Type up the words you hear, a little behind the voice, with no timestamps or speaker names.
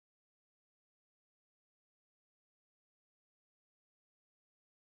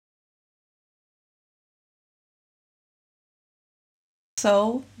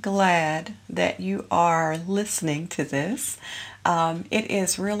So glad that you are listening to this. It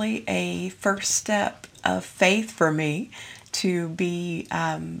is really a first step of faith for me to be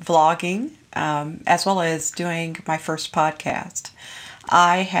vlogging as well as doing my first podcast.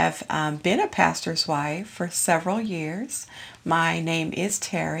 I have been a pastor's wife for several years. My name is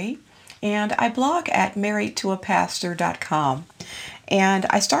Terry, and I blog at marriedtoapastor.com. And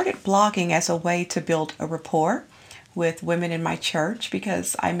I started blogging as a way to build a rapport with women in my church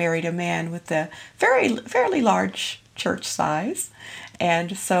because I married a man with a fairly large church size.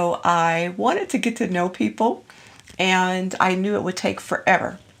 And so I wanted to get to know people, and I knew it would take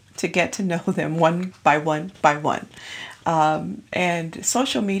forever to get to know them one by one by one. And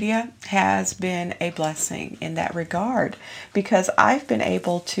social media has been a blessing in that regard because I've been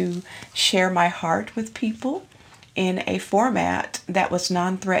able to share my heart with people in a format that was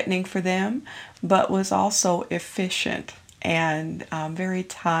non threatening for them, but was also efficient and very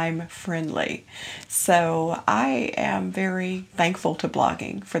time friendly. So I am very thankful to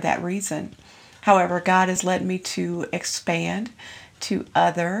blogging for that reason. However, God has led me to expand to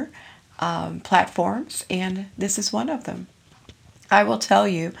other platforms, and this is one of them. I will tell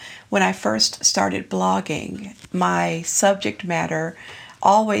you, when I first started blogging, my subject matter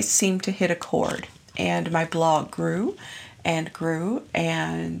always seemed to hit a chord, and my blog grew and grew.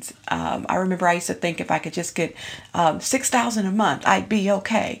 And I remember I used to think if I could just get 6,000 a month, I'd be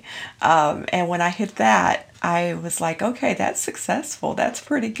okay. And when I hit that, I was like, okay, that's successful. That's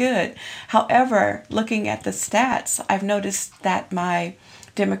pretty good. However, looking at the stats, I've noticed that my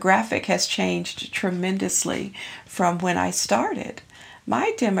demographic has changed tremendously from when I started.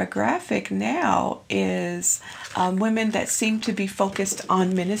 My demographic now is women that seem to be focused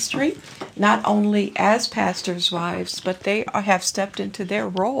on ministry, not only as pastors' wives, but have stepped into their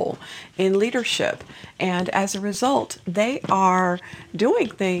role in leadership. And as a result, they are doing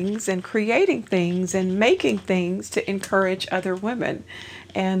things and creating things and making things to encourage other women.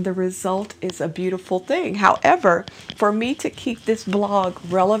 And the result is a beautiful thing. However, for me to keep this blog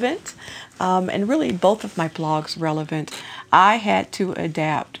relevant, and really both of my blogs relevant, I had to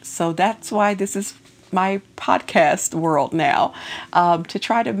adapt. So that's why this is my podcast world now, to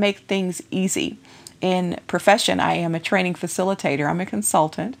try to make things easy. In profession, I am a training facilitator. I'm a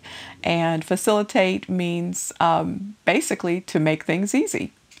consultant, and facilitate means basically to make things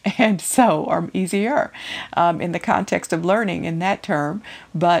easy. And so, or easier in the context of learning in that term.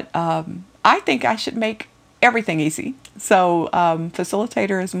 But I think I should make everything easy. So,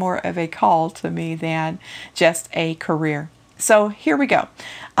 facilitator is more of a call to me than just a career. So, here we go.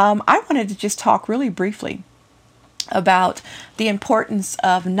 I wanted to just talk really briefly about the importance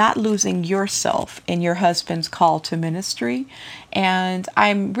of not losing yourself in your husband's call to ministry. And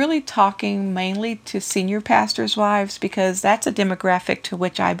I'm really talking mainly to senior pastors' wives because that's a demographic to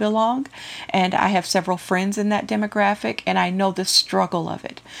which I belong. And I have several friends in that demographic, and I know the struggle of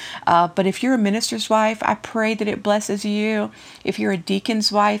it. But if you're a minister's wife, I pray that it blesses you. If you're a deacon's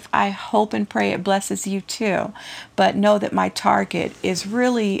wife, I hope and pray it blesses you too. But know that my target is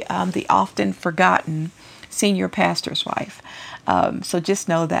really the often forgotten senior pastor's wife. So just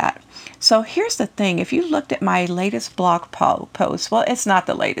know that. So here's the thing. If you looked at my latest blog post, well, it's not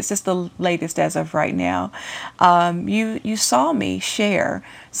the latest. It's the latest as of right now. You saw me share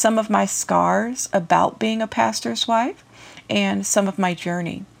some of my scars about being a pastor's wife and some of my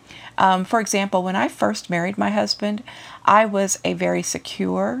journey. For example, when I first married my husband, I was a very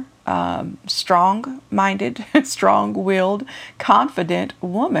secure, strong-minded, strong-willed, confident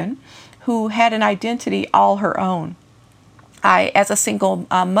woman who had an identity all her own. As a single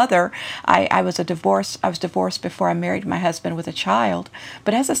mother, I was divorced before I married my husband with a child.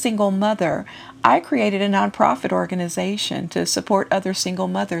 But as a single mother, I created a nonprofit organization to support other single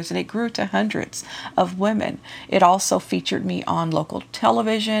mothers, and it grew to hundreds of women. It also featured me on local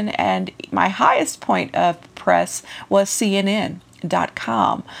television, and my highest point of press was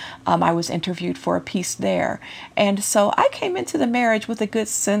CNN.com. I was interviewed for a piece there. And so I came into the marriage with a good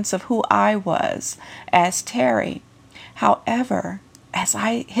sense of who I was as Terry. However, as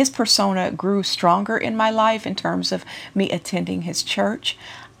his persona grew stronger in my life in terms of me attending his church,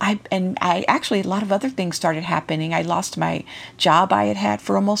 I actually, a lot of other things started happening. I lost my job I had had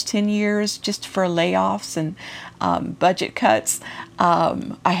for almost 10 years just for layoffs and budget cuts.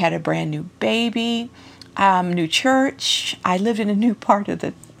 I had a brand new baby, new church. I lived in a new part of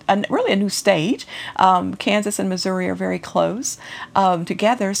really a new state. Kansas and Missouri are very close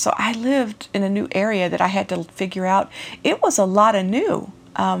together. So I lived in a new area that I had to figure out. It was a lot of new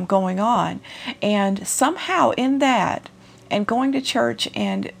going on. And somehow in that, and going to church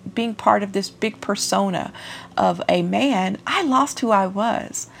and being part of this big persona of a man, I lost who I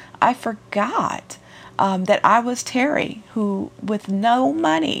was. I forgot that I was Terry, who, with no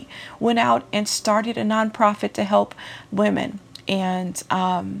money, went out and started a nonprofit to help women, and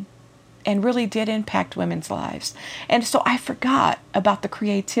really did impact women's lives. And so I forgot about the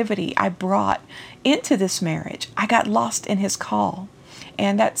creativity I brought into this marriage. I got lost in his call.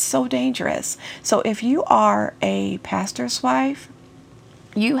 And that's so dangerous. So if you are a pastor's wife,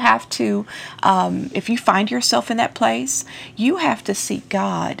 you have to, if you find yourself in that place, you have to seek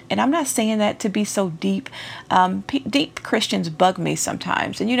God. And I'm not saying that to be so deep. Deep Christians bug me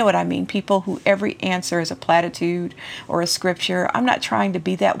sometimes. And you know what I mean? People who every answer is a platitude or a scripture. I'm not trying to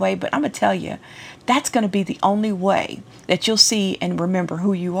be that way, but I'm going to tell you, that's going to be the only way that you'll see and remember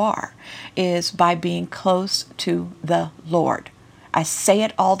who you are, is by being close to the Lord. I say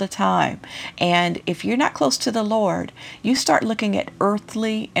it all the time. And if you're not close to the Lord, you start looking at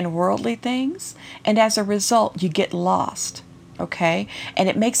earthly and worldly things. And as a result, you get lost. Okay. And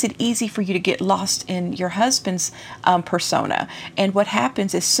it makes it easy for you to get lost in your husband's persona. And what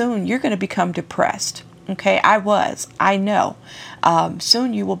happens is soon you're going to become depressed. Okay. I know.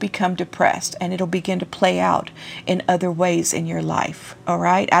 Soon you will become depressed, and it'll begin to play out in other ways in your life. All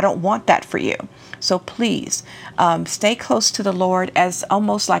right. I don't want that for you. So please stay close to the Lord as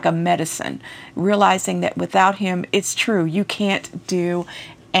almost like a medicine, realizing that without him, it's true, you can't do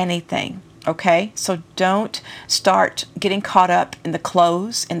anything. Okay, so don't start getting caught up in the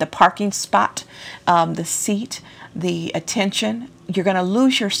clothes, in the parking spot, the seat, the attention. You're going to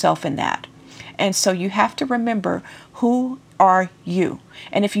lose yourself in that. And so you have to remember, who are you?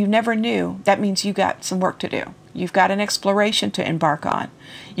 And if you never knew, that means you got some work to do. You've got an exploration to embark on.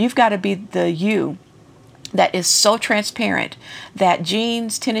 You've got to be the you that is so transparent that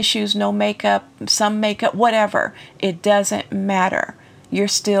jeans, tennis shoes, no makeup, some makeup, whatever, it doesn't matter. You're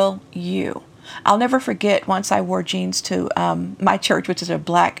still you. I'll never forget once I wore jeans to my church, which is a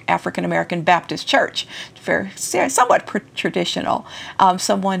Black African American Baptist church, very somewhat traditional.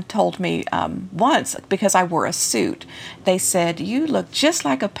 Someone told me once, because I wore a suit, they said, "You look just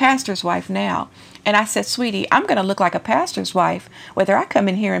like a pastor's wife now." And I said, "Sweetie, I'm going to look like a pastor's wife whether I come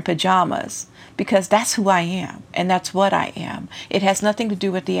in here in pajamas, because that's who I am and that's what I am. It has nothing to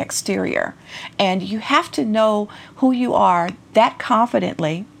do with the exterior." And you have to know who you are that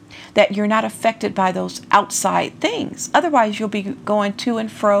confidently that you're not affected by those outside things. Otherwise, you'll be going to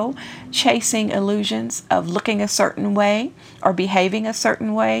and fro, chasing illusions of looking a certain way or behaving a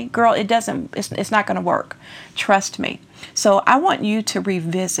certain way. Girl, it's not going to work. Trust me. So I want you to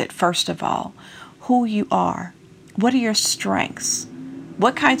revisit, first of all, who you are. What are your strengths?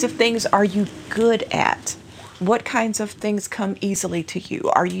 What kinds of things are you good at? What kinds of things come easily to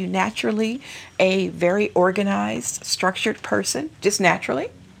you? Are you naturally a very organized, structured person, just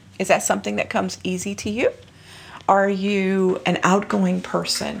naturally? Is that something that comes easy to you? Are you an outgoing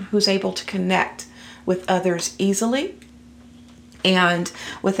person who's able to connect with others easily and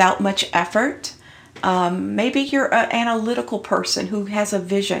without much effort? Maybe you're an analytical person who has a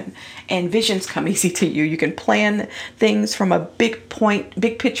vision, and visions come easy to you. You can plan things from a big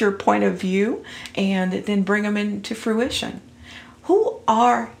picture point of view and then bring them into fruition. Who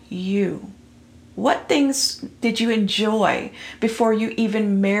are you? What things did you enjoy before you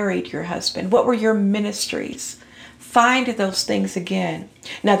even married your husband? What were your ministries? Find those things again.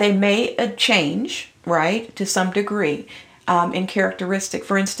 Now, they may change, right, to some degree in characteristic.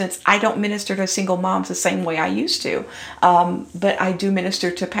 For instance, I don't minister to single moms the same way I used to, but I do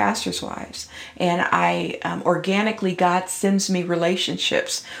minister to pastors' wives. And organically, God sends me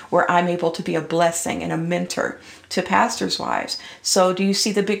relationships where I'm able to be a blessing and a mentor to pastors' wives. So do you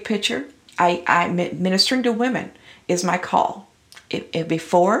see the big picture? Ministering to women is my call.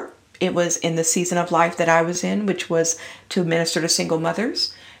 Before, it was in the season of life that I was in, which was to minister to single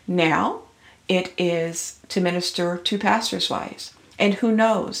mothers. Now, it is to minister to pastors' wives. And who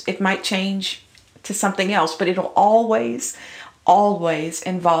knows, it might change to something else, but it'll always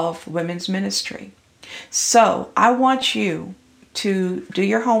involve women's ministry. So I want you to do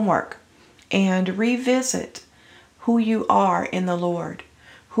your homework and revisit who you are in the Lord,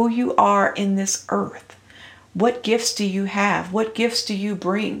 who you are in this earth. What gifts do you have? What gifts do you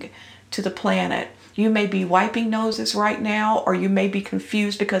bring to the planet? You may be wiping noses right now, or you may be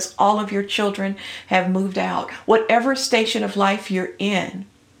confused because all of your children have moved out. Whatever station of life you're in,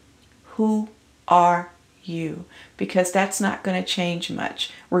 who are you? Because that's not going to change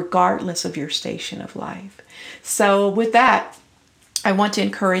much, regardless of your station of life. So with that, I want to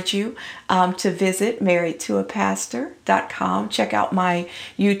encourage you to visit marriedtoapastor.com. Check out my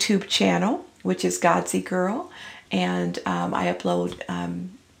YouTube channel, which is Godsey Girl. and I upload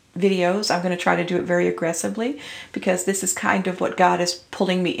videos. I'm going to try to do it very aggressively because this is kind of what God is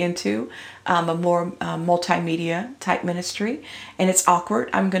pulling me into, a more multimedia type ministry. And it's awkward.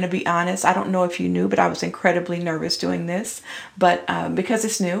 I'm going to be honest. I don't know if you knew, but I was incredibly nervous doing this, but because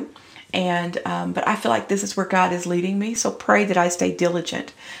it's new. And but I feel like this is where God is leading me. So pray that I stay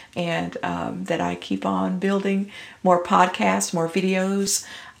diligent and that I keep on building more podcasts, more videos,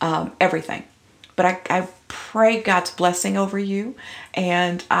 everything. But I pray God's blessing over you,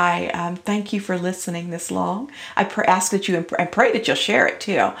 and I thank you for listening this long. Ask that you and pray that you'll share it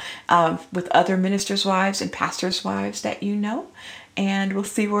too with other ministers' wives and pastors' wives that you know, and we'll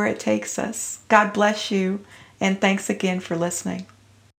see where it takes us. God bless you, and thanks again for listening.